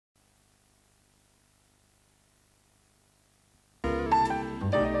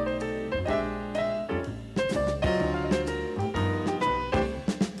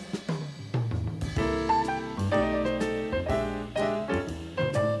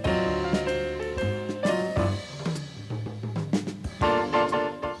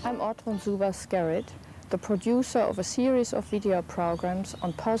Zuber-Skerritt, the producer of a series of video programs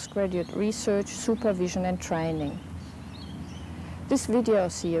on postgraduate research, supervision and training. This video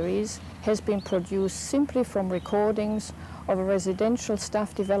series has been produced simply from recordings of a residential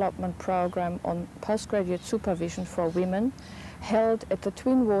staff development program on postgraduate supervision for women held at the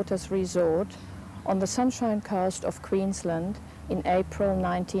Twin Waters Resort on the Sunshine Coast of Queensland in April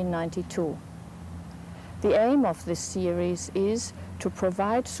 1992. The aim of this series is to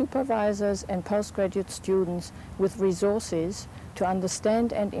provide supervisors and postgraduate students with resources to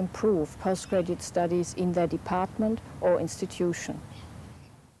understand and improve postgraduate studies in their department or institution.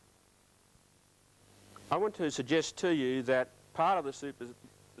 I want to suggest to you that part of the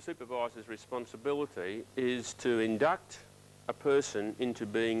supervisor's responsibility is to induct a person into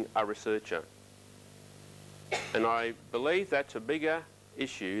being a researcher. And I believe that's a bigger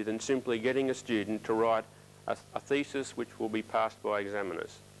issue than simply getting a student to write a thesis which will be passed by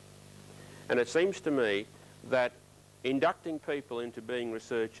examiners. And it seems to me that inducting people into being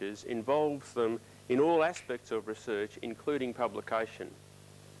researchers involves them in all aspects of research, including publication.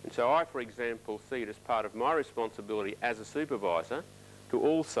 And so I, for example, see it as part of my responsibility as a supervisor to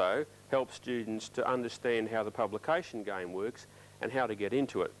also help students to understand how the publication game works and how to get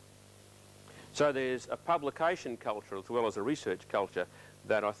into it. So there's a publication culture as well as a research culture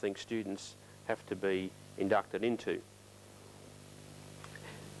that I think students have to be inducted into.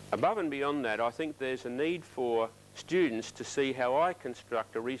 Above and beyond that, I think there's a need for students to see how I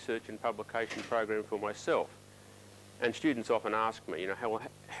construct a research and publication program for myself. And students often ask me,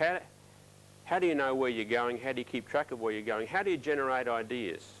 how do you know where you're going? How do you keep track of where you're going? How do you generate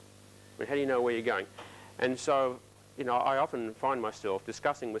ideas? I mean, how do you know where you're going? And so, I often find myself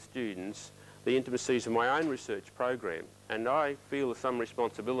discussing with students the intricacies of my own research program, and I feel some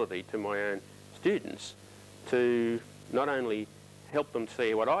responsibility to my own students to not only help them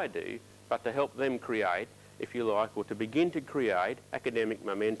see what I do, but to help them create, if you like, or to begin to create academic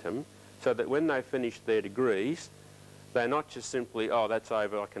momentum so that when they finish their degrees, they're not just simply, oh, that's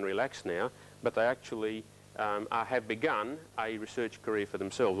over, I can relax now, but they actually have begun a research career for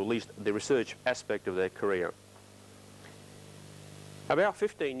themselves, or at least the research aspect of their career. About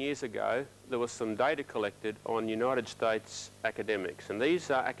 15 years ago, there was some data collected on United States academics, and these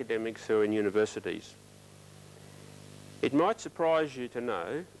are academics who are in universities. It might surprise you to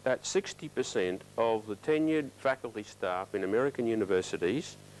know that 60% of the tenured faculty staff in American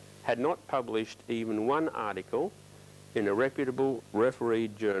universities had not published even one article in a reputable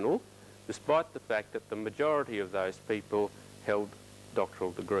refereed journal, despite the fact that the majority of those people held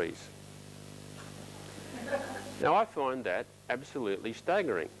doctoral degrees. Now, I find that absolutely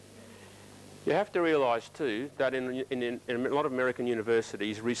staggering. You have to realise too that in a lot of American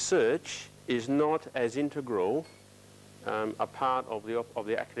universities, research is not as integral a part of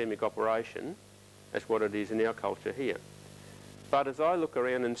the academic operation as what it is in our culture here. But as I look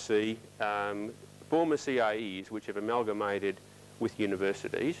around and see former CAEs which have amalgamated with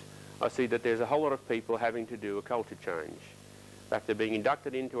universities, I see that there's a whole lot of people having to do a culture change. After being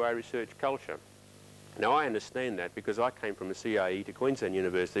inducted into a research culture. Now, I understand that because I came from a CAE to Queensland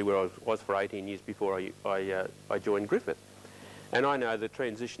University, where I was for 18 years before I joined Griffith. And I know the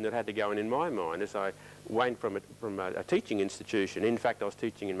transition that had to go in my mind as I went from a teaching institution, in fact I was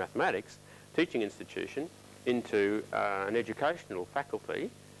teaching in mathematics, teaching institution, into an educational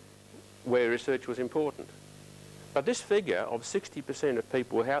faculty where research was important. But this figure of 60% of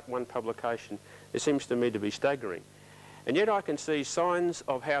people without one publication, it seems to me to be staggering. And yet I can see signs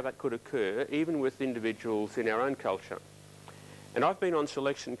of how that could occur, even with individuals in our own culture. And I've been on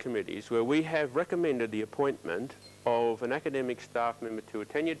selection committees where we have recommended the appointment of an academic staff member to a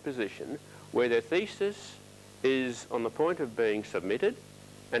tenured position where their thesis is on the point of being submitted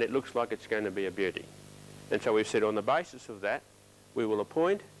and it looks like it's going to be a beauty. And so we've said on the basis of that, we will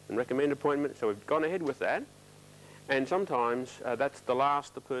appoint and recommend appointment. So we've gone ahead with that. And sometimes that's the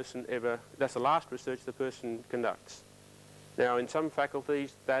last research the person conducts. Now, in some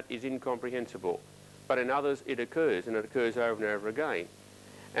faculties, that is incomprehensible, but in others, it occurs, and it occurs over and over again.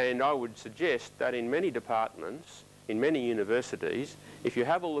 And I would suggest that in many departments, in many universities, if you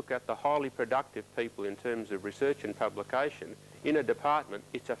have a look at the highly productive people in terms of research and publication, in a department,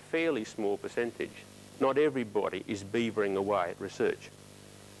 it's a fairly small percentage. Not everybody is beavering away at research.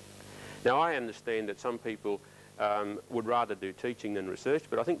 Now, I understand that some people would rather do teaching than research,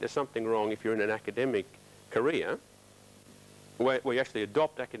 but I think there's something wrong if you're in an academic career where you actually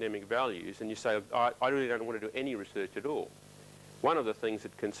adopt academic values and you say, I really don't want to do any research at all. One of the things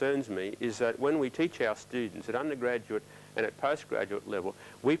that concerns me is that when we teach our students at undergraduate and at postgraduate level,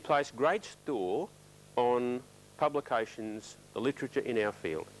 we place great store on publications, the literature in our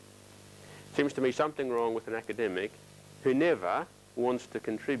field. Seems to me something wrong with an academic who never wants to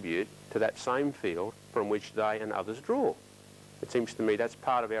contribute to that same field from which they and others draw. It seems to me that's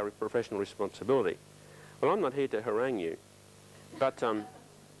part of our professional responsibility. Well, I'm not here to harangue you, but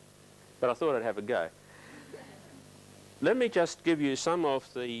I thought I'd have a go. Let me just give you some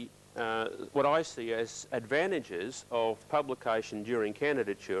of the what I see as advantages of publication during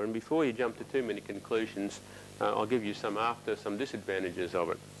candidature, and before you jump to too many conclusions, I'll give you some disadvantages of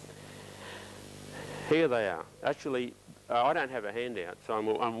it. Here they are. Actually, I don't have a handout, so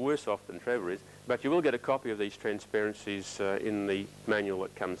I'm worse off than Trevor is, but you will get a copy of these transparencies in the manual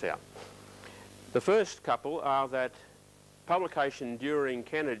that comes out. The first couple are that publication during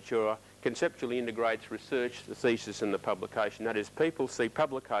candidature conceptually integrates research, the thesis and the publication. That is, people see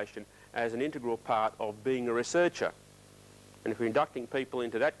publication as an integral part of being a researcher. And if we're inducting people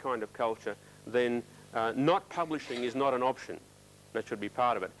into that kind of culture, then not publishing is not an option. That should be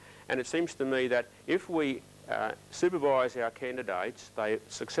part of it. And it seems to me that if we supervise our candidates, they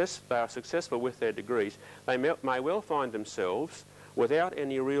are successful with their degrees, they may well find themselves without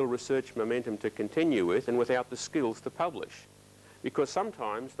any real research momentum to continue with and without the skills to publish. Because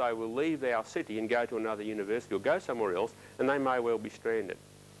sometimes they will leave our city and go to another university or go somewhere else, and they may well be stranded.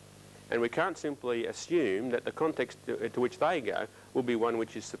 And we can't simply assume that the context to which they go will be one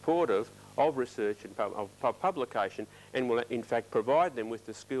which is supportive of research and of publication, and will in fact provide them with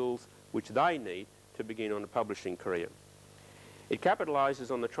the skills which they need to begin on a publishing career. It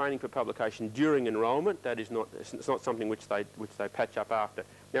capitalises on the training for publication during enrolment. That is it's not something which they patch up after.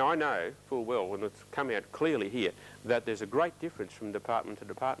 Now, I know full well, and it's come out clearly here, that there's a great difference from department to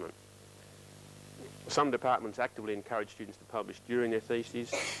department. Some departments actively encourage students to publish during their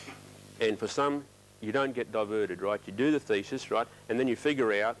theses, and for some, you don't get diverted, right? You do the thesis, right, and then you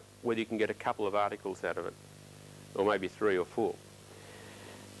figure out whether you can get a couple of articles out of it, or maybe 3 or 4.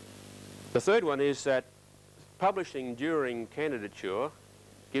 The third one is that publishing during candidature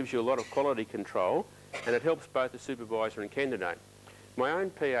gives you a lot of quality control, and it helps both the supervisor and candidate. My own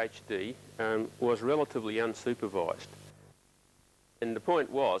PhD was relatively unsupervised. And the point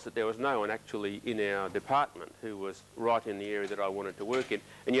was that there was no one actually in our department who was right in the area that I wanted to work in.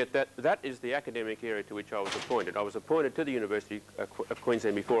 And yet that is the academic area to which I was appointed. I was appointed to the University of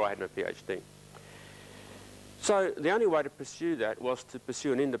Queensland before I had my PhD. So the only way to pursue that was to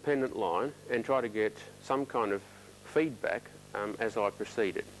pursue an independent line and try to get some kind of feedback as I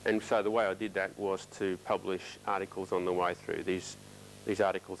proceeded. And so the way I did that was to publish articles on the way through, these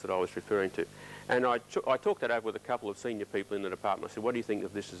articles that I was referring to. And I talked that over with a couple of senior people in the department. I said, what do you think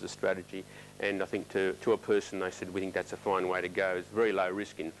of this as a strategy? And I think to a person they said, we think that's a fine way to go. It's very low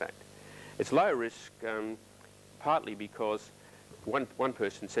risk, in fact. It's low risk partly because one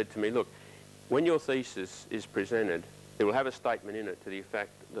person said to me, look, when your thesis is presented, it will have a statement in it to the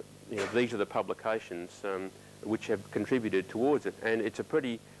effect that these are the publications which have contributed towards it. And it's a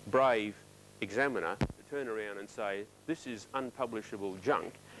pretty brave examiner to turn around and say, this is unpublishable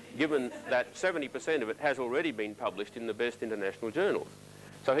junk, given that 70% of it has already been published in the best international journals.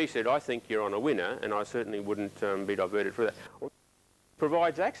 So he said, I think you're on a winner, and I certainly wouldn't be diverted for that.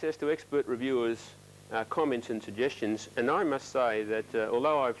 Provides access to expert reviewers' comments and suggestions, and I must say that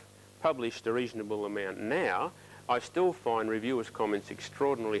although I've published a reasonable amount now, I still find reviewers' comments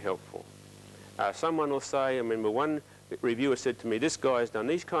extraordinarily helpful. Someone will say, I remember one reviewer said to me, this guy has done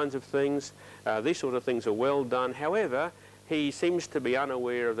these kinds of things, these sort of things are well done, however, he seems to be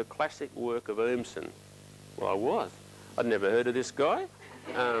unaware of the classic work of Urmson. Well, I was. I'd never heard of this guy.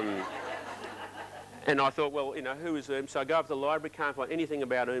 And I thought, well, who is Urmson? So I go up to the library, can't find anything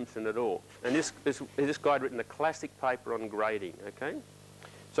about Urmson at all. And this guy had written a classic paper on grading, okay?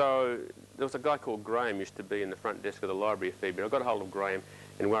 So there was a guy called Graham, used to be in the front desk of the library a fair bit. I got a hold of Graham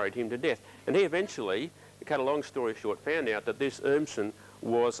and worried him to death. And he eventually, to cut a long story short, found out that this Urmson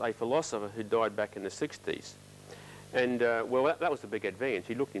was a philosopher who died back in the 60s. And, well, that was a big advance.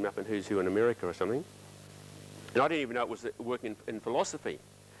 He looked him up in Who's Who in America or something. And I didn't even know it was working in philosophy.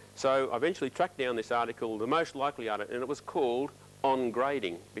 So I eventually tracked down this article, the most likely article, and it was called On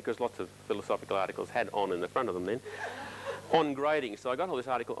Grading, because lots of philosophical articles had on in the front of them then. On grading. So I got all this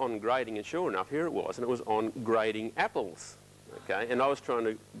article on grading, and sure enough, here it was, and it was on grading apples. Okay, and I was trying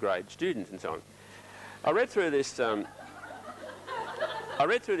to grade students and so on. I read through this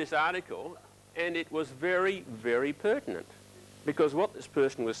article, and it was very, very pertinent, because what this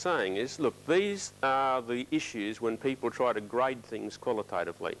person was saying is, look, these are the issues when people try to grade things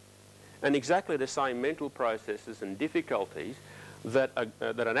qualitatively, and exactly the same mental processes and difficulties that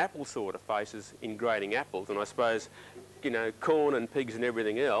an apple sorter faces in grading apples, and I suppose, corn and pigs and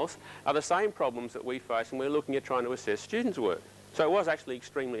everything else, are the same problems that we face when we're looking at trying to assess students' work. So it was actually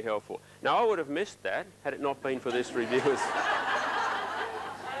extremely helpful. Now, I would have missed that had it not been for this reviewers.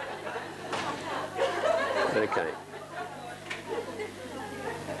 Okay.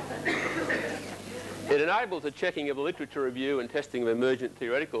 It enables the checking of the literature review and testing of emergent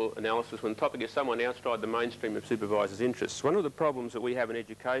theoretical analysis when the topic is somewhat outside the mainstream of supervisors' interests. One of the problems that we have in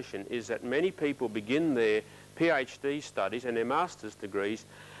education is that many people begin their PhD studies and their master's degrees.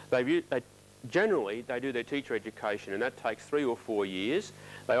 Generally, they do their teacher education, and that takes 3 or 4 years.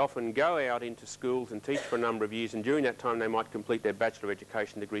 They often go out into schools and teach for a number of years, and during that time they might complete their bachelor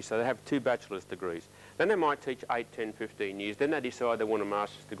education degree, so they have 2 bachelor's degrees. Then they might teach 8, 10, 15 years. Then they decide they want a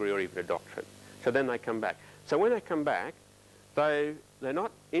master's degree or even a doctorate. So then they come back. So when they come back, they're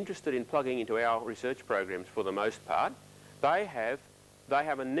not interested in plugging into our research programs for the most part. They have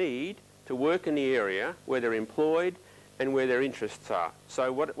a need to work in the area where they're employed and where their interests are.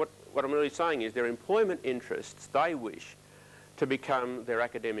 So what I'm really saying is their employment interests, they wish to become their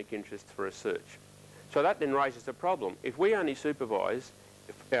academic interests for research. So that then raises a problem. If we only supervise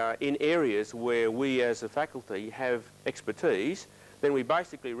in areas where we as a faculty have expertise, then we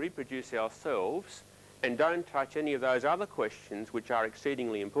basically reproduce ourselves and don't touch any of those other questions which are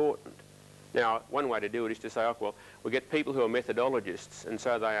exceedingly important. Now, one way to do it is to say, oh, well, we get people who are methodologists, and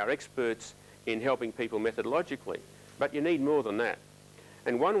so they are experts in helping people methodologically. But you need more than that.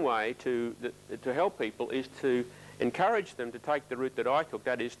 And one way to help people is to encourage them to take the route that I took,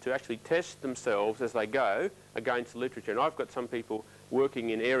 that is to actually test themselves as they go against the literature. And I've got some people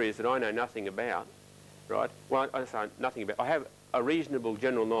working in areas that I know nothing about, right? Well, I say nothing about. I have a reasonable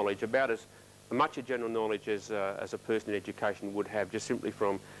general knowledge, about as much a general knowledge as a person in education would have just simply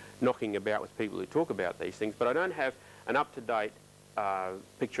from knocking about with people who talk about these things, but I don't have an up-to-date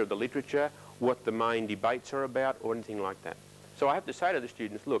picture of the literature, what the main debates are about, or anything like that. So I have to say to the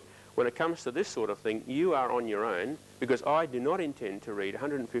students, look, when it comes to this sort of thing, you are on your own, because I do not intend to read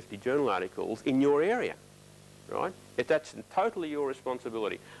 150 journal articles in your area, right? If that's totally your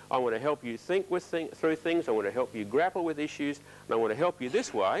responsibility. I want to help you think through things, I want to help you grapple with issues, and I want to help you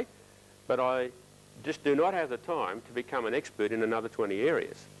this way, but I just do not have the time to become an expert in another 20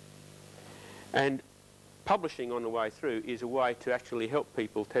 areas. And publishing on the way through is a way to actually help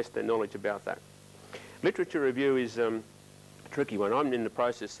people test their knowledge about that. Literature review is a tricky one. I'm in the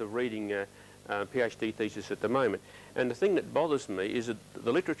process of reading a PhD thesis at the moment, and the thing that bothers me is that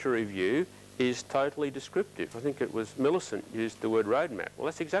the literature review is totally descriptive. I think it was Millicent used the word roadmap. Well,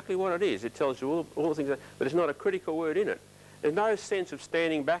 that's exactly what it is. It tells you all the things, but there's not a critical word in it. There's no sense of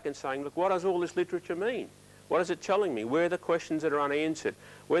standing back and saying, look, what does all this literature mean? What is it telling me? Where are the questions that are unanswered?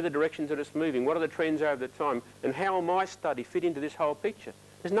 Where are the directions that it's moving? What are the trends over the time? And how will my study fit into this whole picture?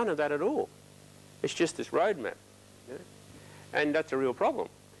 There's none of that at all. It's just this roadmap. You know? And that's a real problem.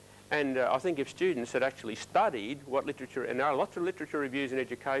 And I think if students had actually studied what literature, and there are lots of literature reviews in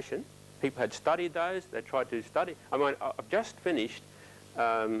education, people had studied those, they tried to study. I mean, I've just finished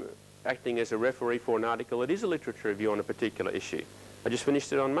acting as a referee for an article. It is a literature review on a particular issue. I just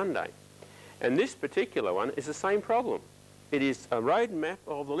finished it on Monday. And this particular one is the same problem. It is a roadmap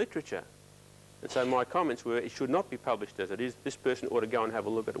of the literature. And so my comments were, it should not be published as it is. This person ought to go and have a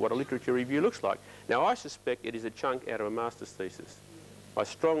look at what a literature review looks like. Now, I suspect it is a chunk out of a master's thesis. I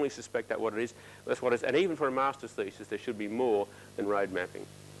strongly suspect that's what it is. That's what it is. And even for a master's thesis, there should be more than road mapping.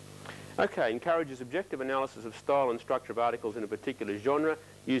 Okay, encourages objective analysis of style and structure of articles in a particular genre,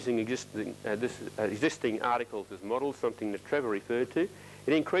 using existing articles as models, something that Trevor referred to.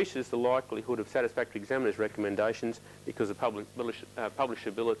 It increases the likelihood of satisfactory examiners' recommendations because the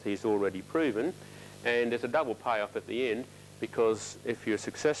publishability is already proven, and there's a double payoff at the end, because if you're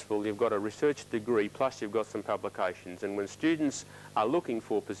successful, you've got a research degree plus you've got some publications, and when students are looking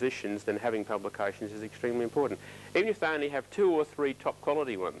for positions, then having publications is extremely important. Even if they only have 2 or 3 top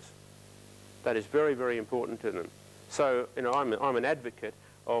quality ones, that is very, very important to them. So, you know, I'm an advocate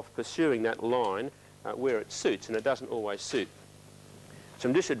of pursuing that line where it suits, and it doesn't always suit.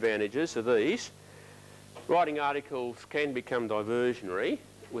 Some disadvantages are these. Writing articles can become diversionary,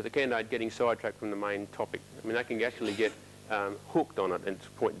 with a candidate getting sidetracked from the main topic. I mean, they can actually get hooked on it and it's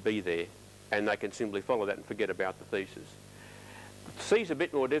point B there, and they can simply follow that and forget about the thesis. C is a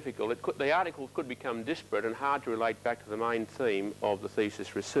bit more difficult. The articles could become disparate and hard to relate back to the main theme of the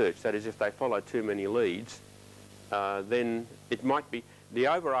thesis research. That is, if they follow too many leads, then it might be, the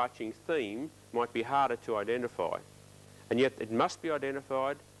overarching theme might be harder to identify. And yet it must be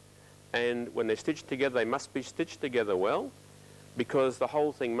identified, and when they're stitched together, they must be stitched together well, because the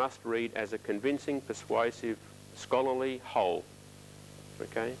whole thing must read as a convincing, persuasive, scholarly whole.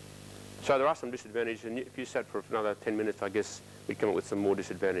 Okay? So there are some disadvantages, and if you sat for another 10 minutes, I guess we'd come up with some more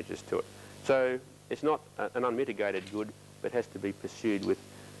disadvantages to it. So it's not an unmitigated good, but has to be pursued with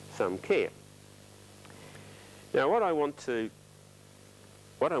some care. Now, what I want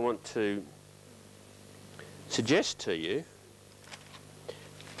to suggest to you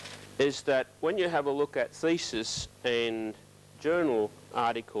is that when you have a look at thesis and journal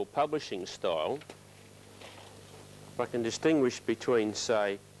article publishing style, if I can distinguish between,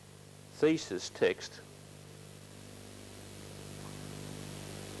 say, thesis text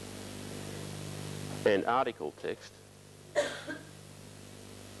and article text,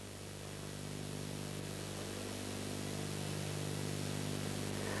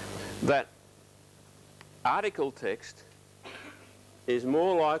 that article text is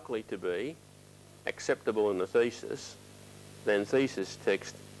more likely to be acceptable in the thesis than thesis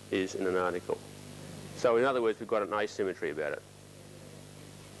text is in an article. So in other words, we've got an asymmetry about it.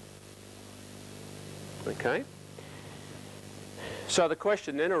 Okay? So the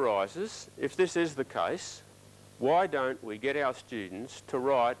question then arises, if this is the case, why don't we get our students to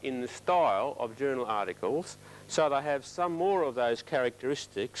write in the style of journal articles so they have some more of those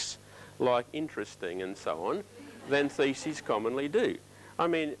characteristics like interesting and so on than theses commonly do? I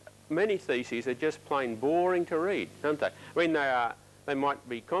mean, many theses are just plain boring to read, aren't they? I mean, they might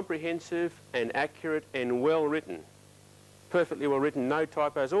be comprehensive and accurate and well written, perfectly well written, no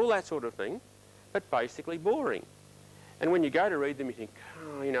typos, all that sort of thing, but basically boring. And when you go to read them, you think,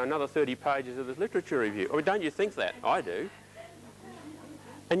 oh, you know, another 30 pages of this literature review. I mean, don't you think that? I do.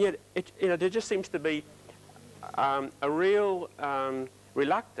 And yet, you know, there just seems to be a real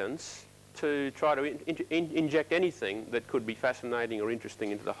reluctance to try to inject anything that could be fascinating or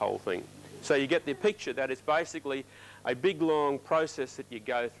interesting into the whole thing. So you get the picture that it's basically a big, long process that you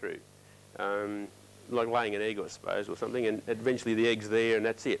go through, like laying an egg, I suppose, or something, and eventually the egg's there and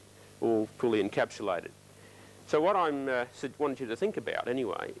that's it, all fully encapsulated. So what I'm wanting you to think about,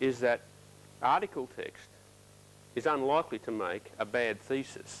 anyway, is that article text is unlikely to make a bad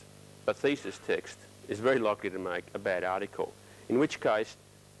thesis, but thesis text is very likely to make a bad article, in which case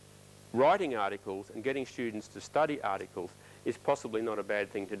writing articles and getting students to study articles is possibly not a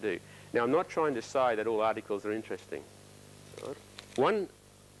bad thing to do. Now, I'm not trying to say that all articles are interesting. Right? One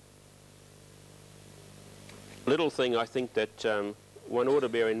little thing I think that one ought to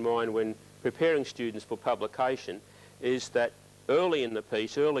bear in mind when preparing students for publication is that early in the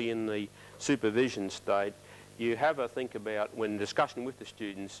piece, early in the supervision state, you have a think about, when discussing with the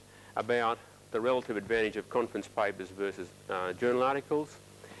students, about the relative advantage of conference papers versus journal articles,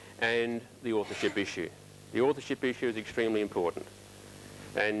 and the authorship issue. The authorship issue is extremely important.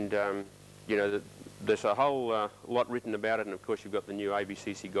 And, you know, there's a whole lot written about it, and of course you've got the new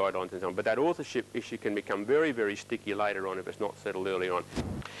ABCC guidelines and so on, but that authorship issue can become very, very sticky later on if it's not settled early on.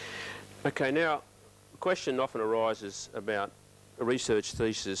 Okay, now, the question often arises about a research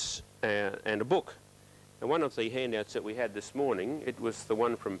thesis and a book. And one of the handouts that we had this morning, it was the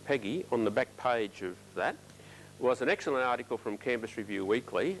one from Peggy on the back page of that, was an excellent article from Campus Review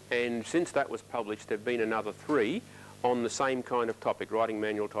Weekly, and since that was published there have been another 3 on the same kind of topic, writing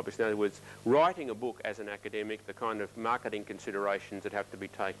manual topics. In other words, writing a book as an academic, the kind of marketing considerations that have to be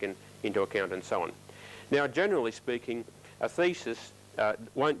taken into account and so on. Now, generally speaking, a thesis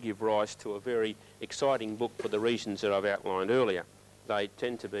won't give rise to a very exciting book for the reasons that I've outlined earlier. They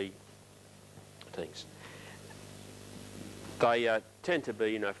tend to be, thanks. They tend to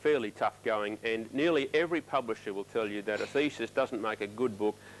be, you know, fairly tough going, and nearly every publisher will tell you that a thesis doesn't make a good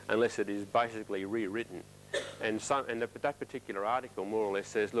book unless it is basically rewritten. And that particular article more or less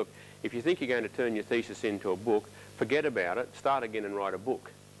says, look, if you think you're going to turn your thesis into a book, forget about it, start again and write a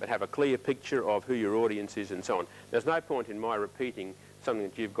book, but have a clear picture of who your audience is and so on. There's no point in my repeating something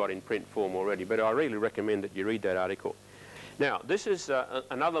that you've got in print form already, but I really recommend that you read that article. Now, this is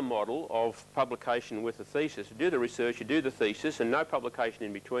another model of publication with a thesis. You do the research, you do the thesis, and no publication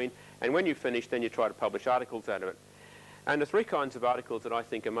in between, and when you finish, then you try to publish articles out of it. And the 3 kinds of articles that I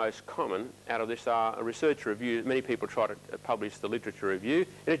think are most common out of this are a research review. Many people try to publish the literature review.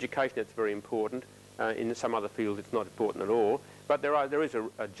 In education, it's very important. In some other fields, it's not important at all. But there is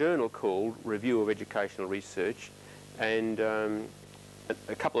a journal called Review of Educational Research, and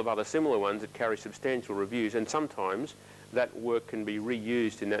a couple of other similar ones that carry substantial reviews, and sometimes that work can be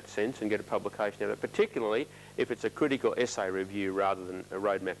reused in that sense and get a publication out of it, particularly if it's a critical essay review rather than a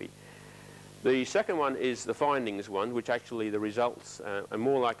road mapping. The second one is the findings one, which actually the results are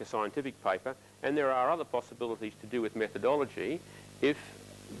more like a scientific paper, and there are other possibilities to do with methodology. If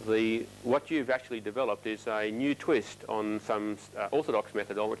what you've actually developed is a new twist on some orthodox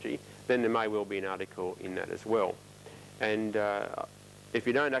methodology, then there may well be an article in that as well. And if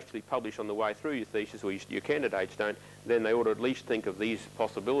you don't actually publish on the way through your thesis, or your candidates don't, then they ought to at least think of these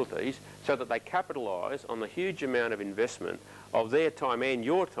possibilities so that they capitalise on the huge amount of investment of their time and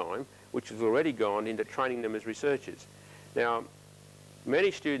your time, which has already gone into training them as researchers. Now,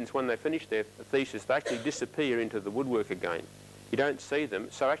 many students, when they finish their thesis, they actually disappear into the woodwork again. You don't see them,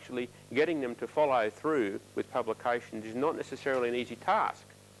 so actually getting them to follow through with publications is not necessarily an easy task,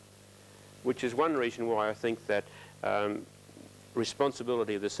 which is one reason why I think that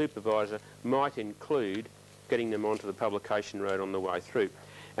responsibility of the supervisor might include getting them onto the publication road on the way through.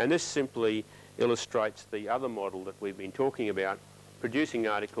 And this simply illustrates the other model that we've been talking about, producing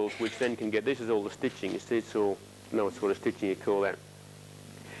articles which then can get, this is all the stitching, it's all, no what sort of stitching you call that.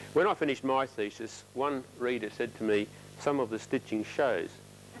 When I finished my thesis, one reader said to me, some of the stitching shows.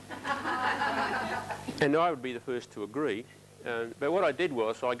 And I would be the first to agree. But what I did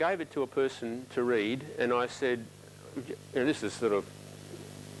was I gave it to a person to read, and I said, you know, this is sort of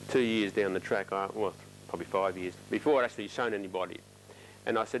 2 years down the track, well, probably 5 years, before I'd actually shown anybody.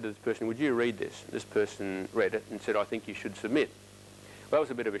 And I said to this person, would you read this? This person read it and said, I think you should submit. Well, that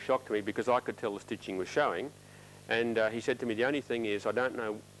was a bit of a shock to me because I could tell the stitching was showing. And he said to me, the only thing is I don't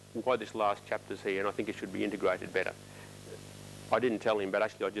know why this last chapter's here and I think it should be integrated better. I didn't tell him, but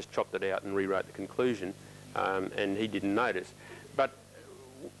actually I just chopped it out and rewrote the conclusion, and he didn't notice. But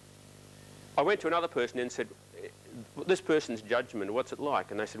I went to another person and said, this person's judgment, what's it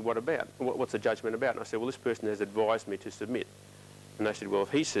like? And they said, what about? What's the judgment about? And I said, well, this person has advised me to submit. And they said, well,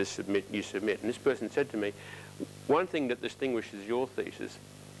 if he says submit, you submit. And this person said to me, one thing that distinguishes your thesis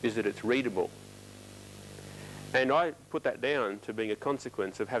is that it's readable. And I put that down to being a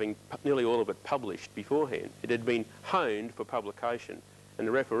consequence of having nearly all of it published beforehand. It had been honed for publication, and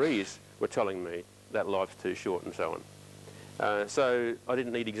the referees were telling me that life's too short and so on. So I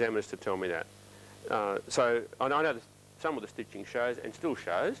didn't need examiners to tell me that. So I know that some of the stitching shows, and still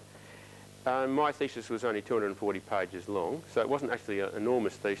shows. My thesis was only 240 pages long, so it wasn't actually an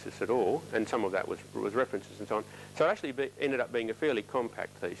enormous thesis at all, and some of that was references and so on. So it actually ended up being a fairly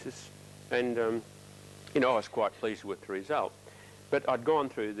compact thesis, and you know, I was quite pleased with the result. But I'd gone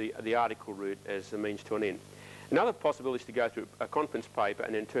through the article route as a means to an end. Another possibility is to go through a conference paper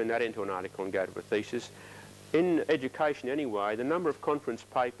and then turn that into an article and go to a thesis. In education anyway, the number of conference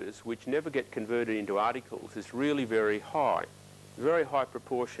papers which never get converted into articles is really very high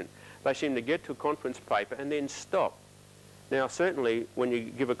proportion. They seem to get to a conference paper and then stop. Now certainly when you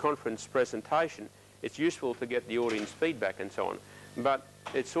give a conference presentation, it's useful to get the audience feedback and so on, but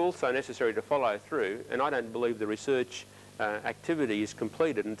it's also necessary to follow through, and I don't believe the research activity is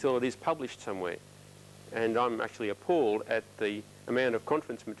completed until it is published somewhere. And I'm actually appalled at the amount of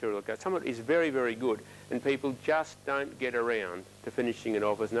conference material that goes. Some of it is very, very good, and people just don't get around to finishing it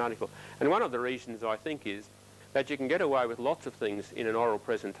off as an article. And one of the reasons, I think, is that you can get away with lots of things in an oral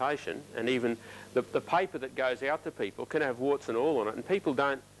presentation, and even the paper that goes out to people can have warts and all on it, and people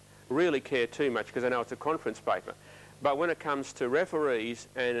don't really care too much because they know it's a conference paper. But when it comes to referees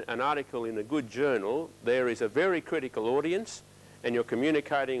and an article in a good journal, there is a very critical audience, and you're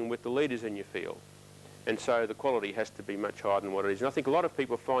communicating with the leaders in your field. And so the quality has to be much higher than what it is. And I think a lot of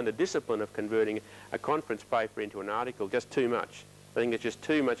people find the discipline of converting a conference paper into an article just too much. I think it's just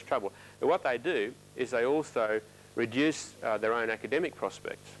too much trouble. But what they do is they also reduce their own academic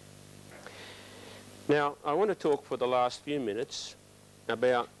prospects. Now, I want to talk for the last few minutes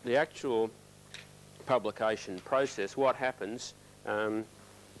about the actual publication process, what happens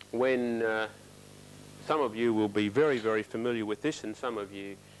when some of you will be very, very familiar with this and some of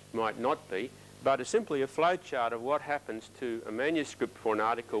you might not be, but it's simply a flowchart of what happens to a manuscript for an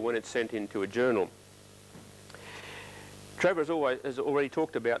article when it's sent into a journal. Trevor has already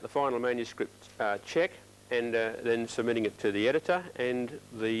talked about the final manuscript check and then submitting it to the editor, and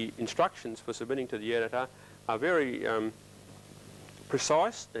the instructions for submitting to the editor are very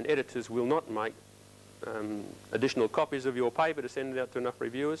precise, and editors will not make additional copies of your paper to send it out to enough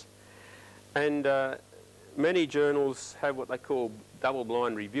reviewers. And many journals have what they call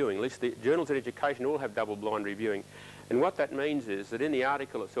double-blind reviewing. At least the journals in education all have double-blind reviewing. And what that means is that in the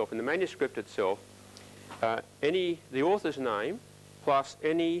article itself, in the manuscript itself, the author's name plus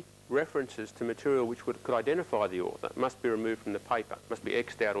any references to material which could identify the author must be removed from the paper, must be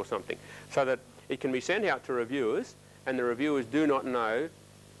X'd out or something, so that it can be sent out to reviewers and the reviewers do not know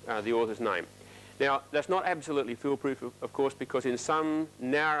the author's name. Now, that's not absolutely foolproof, of course, because in some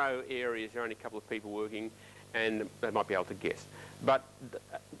narrow areas there are only a couple of people working and they might be able to guess. But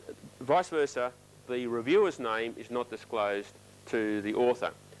vice versa, the reviewer's name is not disclosed to the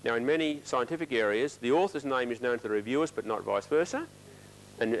author. Now, in many scientific areas, the author's name is known to the reviewers, but not vice versa.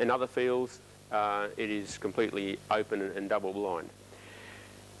 And in other fields, it is completely open and double-blind.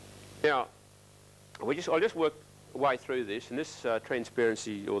 Now, I'll just work way through this, and this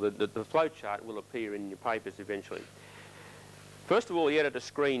transparency, or the flow chart, will appear in your papers eventually. First of all, the editor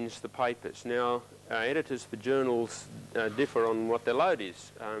screens the papers. Now, editors for journals differ on what their load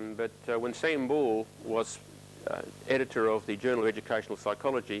is, but when Sam Ball was editor of the Journal of Educational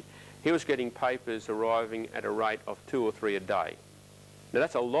Psychology, he was getting papers arriving at a rate of 2 or 3 a day. Now,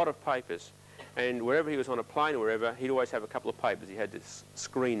 that's a lot of papers, and wherever he was on a plane or wherever, he'd always have a couple of papers. He had to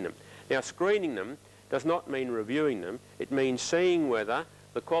screen them. Now, screening them does not mean reviewing them. It means seeing whether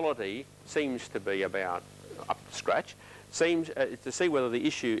the quality seems to be about up to scratch, to see whether the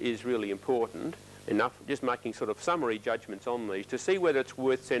issue is really important enough, just making sort of summary judgments on these, to see whether it's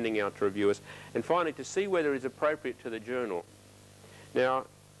worth sending out to reviewers, and finally to see whether it's appropriate to the journal. Now,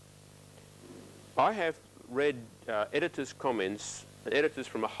 I have read editors' comments, editors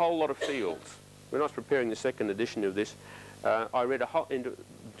from a whole lot of fields. When I was preparing the second edition of this, I read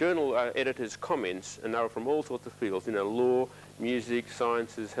journal editors' comments, and they were from all sorts of fields, you know, law, music,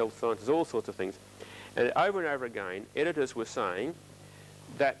 sciences, health sciences, all sorts of things. And over again, editors were saying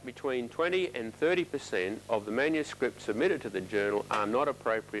that between 20 and 30% of the manuscripts submitted to the journal are not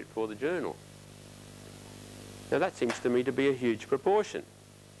appropriate for the journal. Now, that seems to me to be a huge proportion.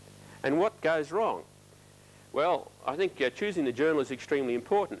 And what goes wrong? Well, I think choosing the journal is extremely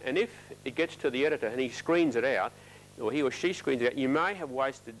important, and if it gets to the editor and he screens it out, or he or she screens it out, you may have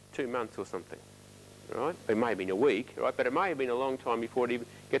wasted 2 months or something, right? It may have been a week, right? But it may have been a long time before it even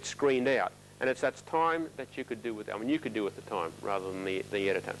gets screened out. And it's that time that you could do with, I mean, you could do with the time rather than the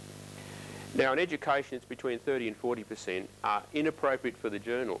editor. Now, in education, it's between 30 and 40% are inappropriate for the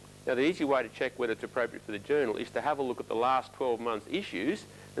journal. Now, the easy way to check whether it's appropriate for the journal is to have a look at the last 12 months' issues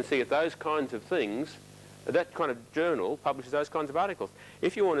and see if those kinds of things, that kind of journal publishes those kinds of articles.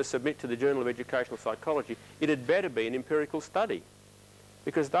 If you want to submit to the Journal of Educational Psychology, it had better be an empirical study,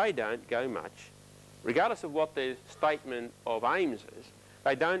 because they don't go much, regardless of what their statement of aims is,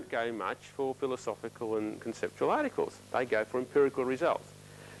 they don't go much for philosophical and conceptual articles. They go for empirical results.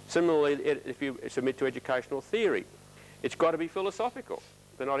 Similarly, if you submit to educational theory, it's got to be philosophical.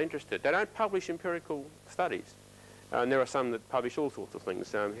 They're not interested. They don't publish empirical studies. And there are some that publish all sorts of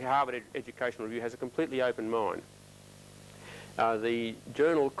things. Harvard Educational Review has a completely open mind. The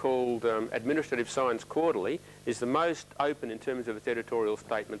journal called Administrative Science Quarterly is the most open in terms of its editorial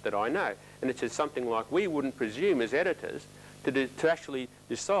statement that I know. And it says something like, we wouldn't presume as editors to actually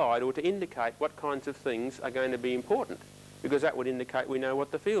decide or to indicate what kinds of things are going to be important, because that would indicate we know what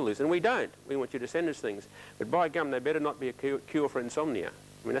the field is, and we don't. We want you to send us things. But by gum, they better not be a cure for insomnia.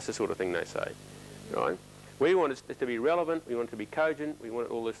 I mean, that's the sort of thing they say, right? We want it to be relevant, we want it to be cogent, we want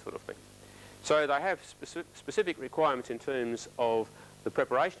all this sort of thing. So they have specific requirements in terms of the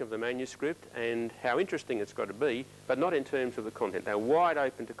preparation of the manuscript and how interesting it's got to be, but not in terms of the content. They're wide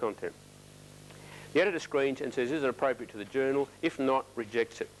open to content. The editor screens and says, is it appropriate to the journal? If not,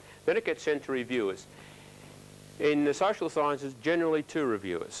 rejects it. Then it gets sent to reviewers. In the social sciences, generally 2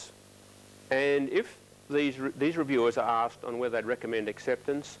 reviewers. And if these reviewers are asked on whether they'd recommend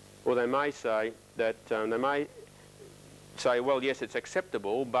acceptance, or they may say that, well, yes, it's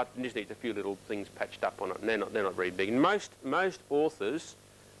acceptable, but it just needs a few little things patched up on it, and they're not very big. And most authors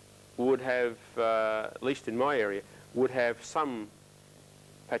would have, at least in my area, would have some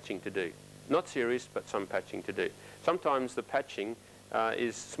patching to do. Not serious, but some patching to do. Sometimes the patching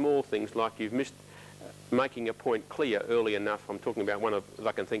is small things like you've missed making a point clear early enough. I'm talking about one that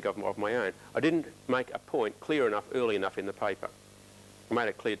I can think of my own. I didn't make a point clear enough early enough in the paper. I made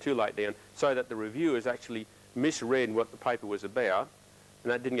it clear too late down so that the reviewers actually misread what the paper was about,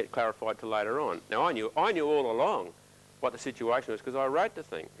 and that didn't get clarified till later on. Now, I knew all along what the situation was because I wrote the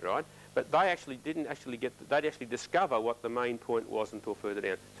thing, right? But they actually didn't actually they'd actually discover what the main point was until further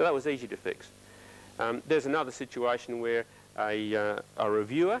down. So that was easy to fix. There's another situation where a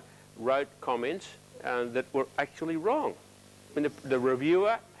reviewer wrote comments that were actually wrong. I mean, the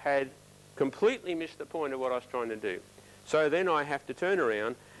reviewer had completely missed the point of what I was trying to do. So then I have to turn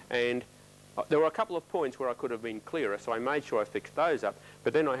around, and there were a couple of points where I could have been clearer, so I made sure I fixed those up.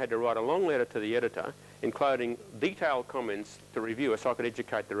 But then I had to write a long letter to the editor, including detailed comments to reviewer, so I could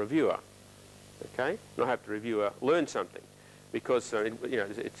educate the reviewer. Okay, and I hope the reviewer learned something, because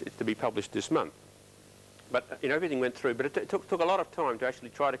it's to be published this month. But everything went through. But it took a lot of time to actually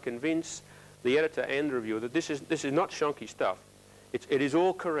try to convince the editor and the reviewer that this is not shonky stuff. It is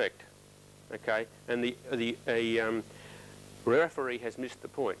all correct. Okay, and the referee has missed the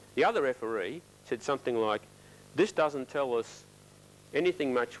point. The other referee said something like, "This doesn't tell us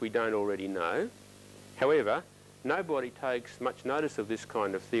anything much we don't already know. However, nobody takes much notice of this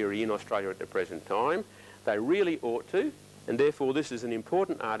kind of theory in Australia at the present time. They really ought to, and therefore this is an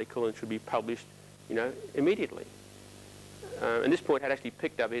important article and should be published, you know, immediately. And this point had actually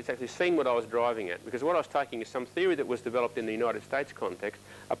picked up, it's actually seen what I was driving at, because what I was taking is some theory that was developed in the United States context,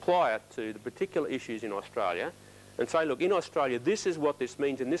 apply it to the particular issues in Australia, and say, look, in Australia, this is what this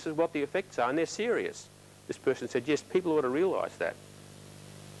means, and this is what the effects are, and they're serious. This person said, yes, people ought to realise that.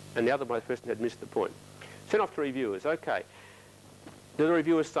 And the other person had missed the point. Sent off to reviewers, okay. Do the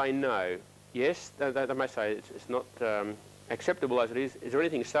reviewers say no? Yes, they may say it's not acceptable as it is. Is there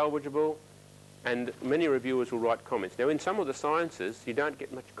anything salvageable? And many reviewers will write comments. Now, in some of the sciences, you don't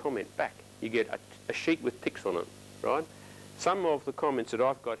get much comment back. You get a sheet with ticks on it, right? Some of the comments that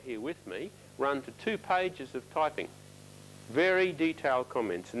I've got here with me run to 2 pages of typing. Very detailed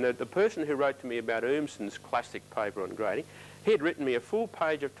comments. And the person who wrote to me about Urmson's classic paper on grading, he had written me a full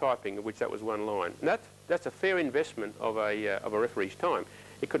page of typing, of which that was 1 line. And that's a fair investment of a referee's time.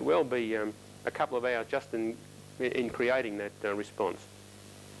 It could well be a couple of hours just in creating that response.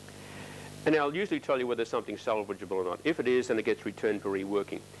 And I'll usually tell you whether something's salvageable or not. If it is, then it gets returned for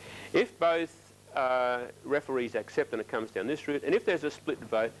reworking. If both referees accept and it comes down this route, and if there's a split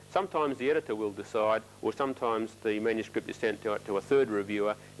vote, sometimes the editor will decide, or sometimes the manuscript is sent to a third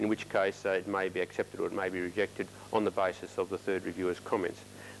reviewer, in which case it may be accepted or it may be rejected on the basis of the third reviewer's comments.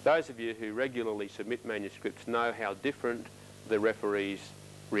 Those of you who regularly submit manuscripts know how different the referees'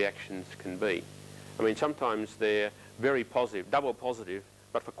 reactions can be. I mean, sometimes they're very positive, double positive,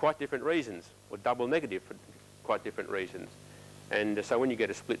 but for quite different reasons, or double negative for quite different reasons. And so when you get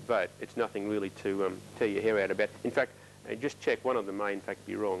a split vote, it's nothing really to tear your hair out about. In fact, just check, one of them may in fact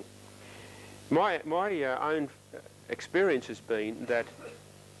be wrong. My own experience has been that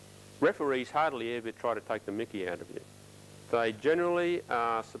referees hardly ever try to take the mickey out of you. They generally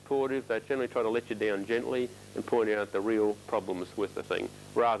are supportive, they generally try to let you down gently and point out the real problems with the thing,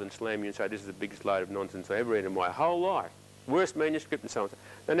 rather than slam you and say, this is the biggest load of nonsense I ever read in my whole life. Worst manuscript and so on.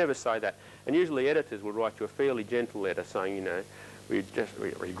 They never say that. And usually editors will write you a fairly gentle letter saying, you know, we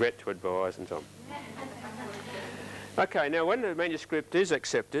regret to advise and so on. Okay, now when the manuscript is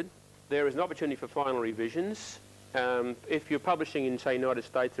accepted, there is an opportunity for final revisions. If you're publishing in, say, United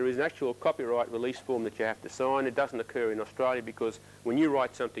States, there is an actual copyright release form that you have to sign. It doesn't occur in Australia because when you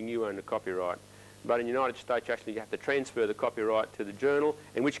write something, you own the copyright. But in the United States, actually, you have to transfer the copyright to the journal,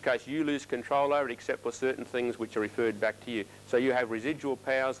 in which case you lose control over it, except for certain things which are referred back to you. So you have residual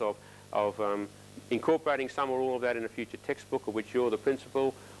powers of incorporating some or all of that in a future textbook of which you're the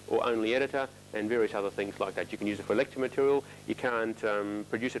principal or only editor, and various other things like that. You can use it for lecture material, you can't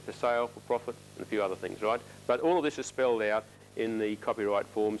produce it for sale, for profit, and a few other things, right? But all of this is spelled out in the copyright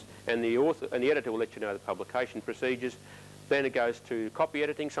forms, and the author and the editor will let you know the publication procedures. Then it goes to copy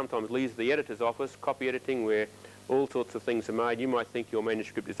editing, sometimes leaves the editor's office, copy editing where all sorts of things are made. You might think your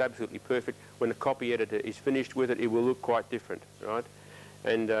manuscript is absolutely perfect. When the copy editor is finished with it, it will look quite different, right?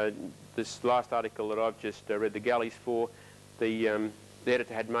 And this last article that I've just read the galleys for, the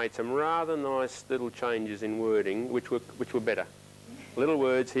editor had made some rather nice little changes in wording which were better. Little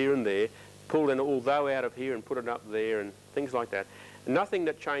words here and there, pulled an although out of here and put it up there and things like that. Nothing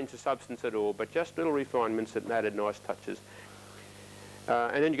that changed the substance at all, but just little refinements that added nice touches.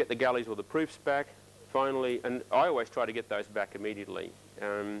 And then you get the galleys or the proofs back, finally, and I always try to get those back immediately,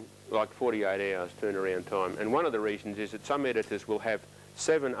 like 48 hours turnaround time. And one of the reasons is that some editors will have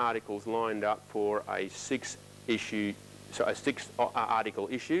 7 articles lined up for a 6-issue, so a 6-article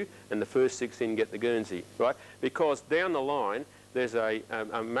issue, and the first 6 in get the Guernsey, right? Because down the line, there's a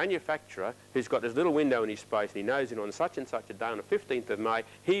manufacturer who's got this little window in his space, and he knows that on such and such a day, on the 15th of May,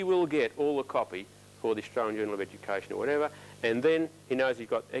 he will get all the copy for the Australian Journal of Education or whatever, and then he knows he's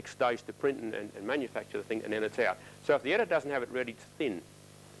got X days to print and manufacture the thing, and then it's out. So if the editor doesn't have it ready, it's thin,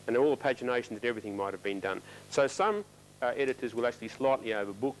 and all the paginations and everything might have been done. So some editors will actually slightly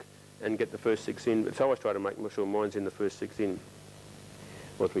overbook and get the first 6 in, but so I always try to make sure mine's in the first 6 in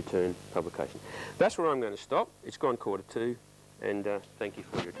with return publication. That's where I'm going to stop. It's gone 1:45, and thank you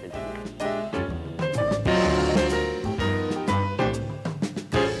for your attention.